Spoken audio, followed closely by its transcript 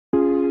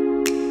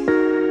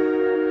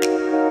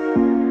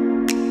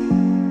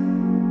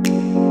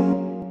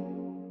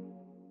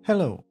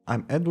Hello,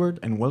 I'm Edward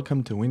and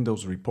welcome to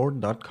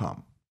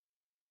windowsreport.com.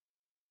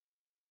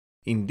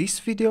 In this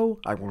video,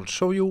 I will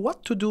show you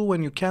what to do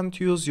when you can't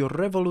use your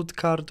Revolut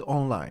card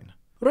online.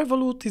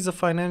 Revolut is a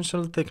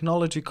financial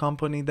technology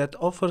company that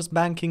offers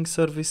banking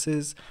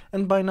services,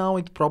 and by now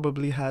it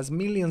probably has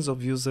millions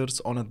of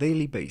users on a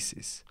daily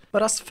basis.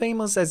 But as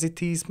famous as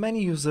it is,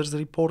 many users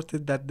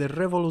reported that their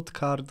Revolut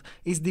card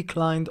is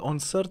declined on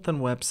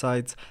certain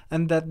websites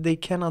and that they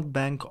cannot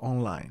bank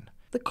online.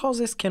 The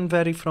causes can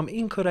vary from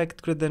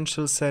incorrect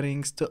credential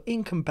settings to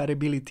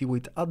incompatibility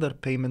with other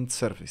payment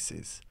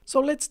services. So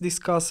let's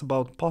discuss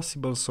about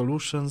possible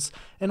solutions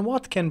and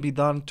what can be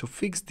done to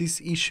fix this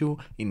issue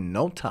in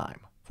no time.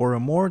 For a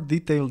more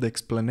detailed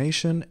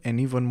explanation and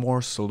even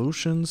more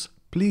solutions,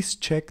 please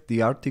check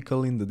the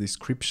article in the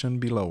description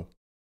below.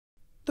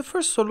 The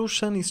first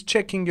solution is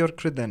checking your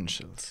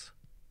credentials.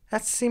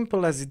 As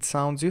simple as it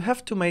sounds, you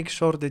have to make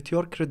sure that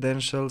your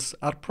credentials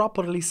are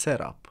properly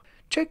set up.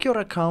 Check your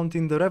account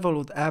in the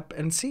Revolut app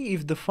and see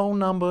if the phone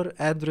number,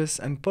 address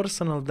and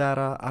personal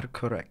data are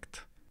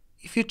correct.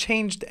 If you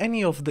changed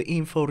any of the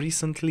info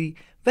recently,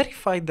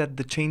 verify that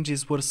the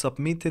changes were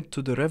submitted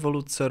to the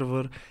Revolut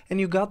server and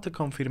you got the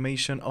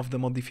confirmation of the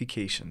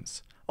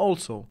modifications.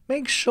 Also,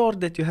 make sure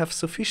that you have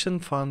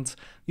sufficient funds,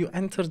 you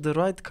entered the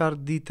right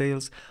card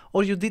details,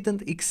 or you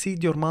didn't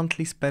exceed your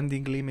monthly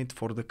spending limit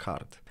for the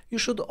card. You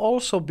should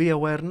also be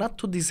aware not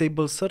to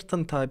disable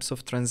certain types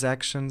of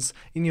transactions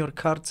in your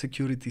card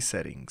security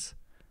settings.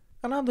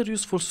 Another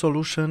useful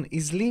solution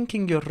is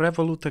linking your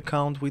Revolut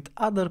account with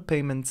other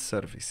payment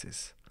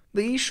services.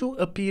 The issue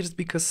appears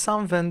because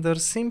some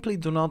vendors simply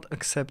do not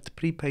accept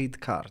prepaid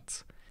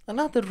cards.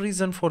 Another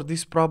reason for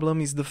this problem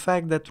is the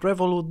fact that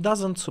Revolut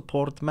doesn't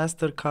support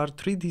MasterCard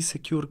 3D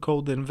Secure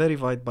Code and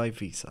Verified by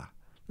Visa.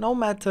 No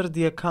matter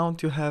the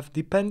account you have,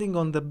 depending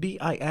on the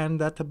BIN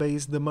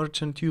database the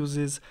merchant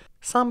uses,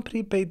 some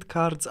prepaid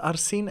cards are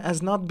seen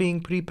as not being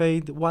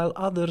prepaid while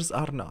others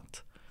are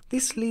not.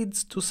 This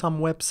leads to some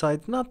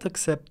websites not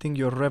accepting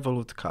your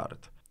Revolut card.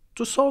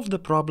 To solve the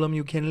problem,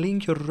 you can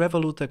link your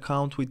Revolut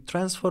account with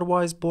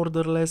TransferWise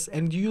Borderless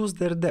and use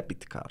their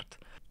debit card.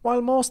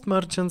 While most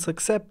merchants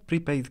accept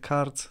prepaid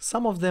cards,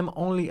 some of them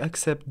only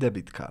accept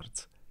debit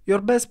cards. Your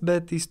best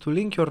bet is to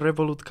link your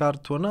Revolut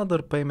card to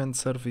another payment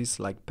service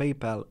like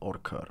PayPal or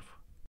Curve.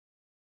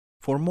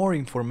 For more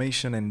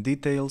information and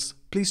details,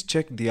 please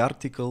check the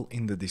article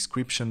in the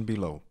description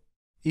below.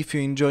 If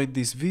you enjoyed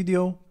this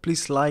video,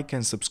 please like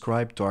and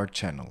subscribe to our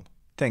channel.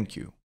 Thank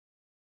you.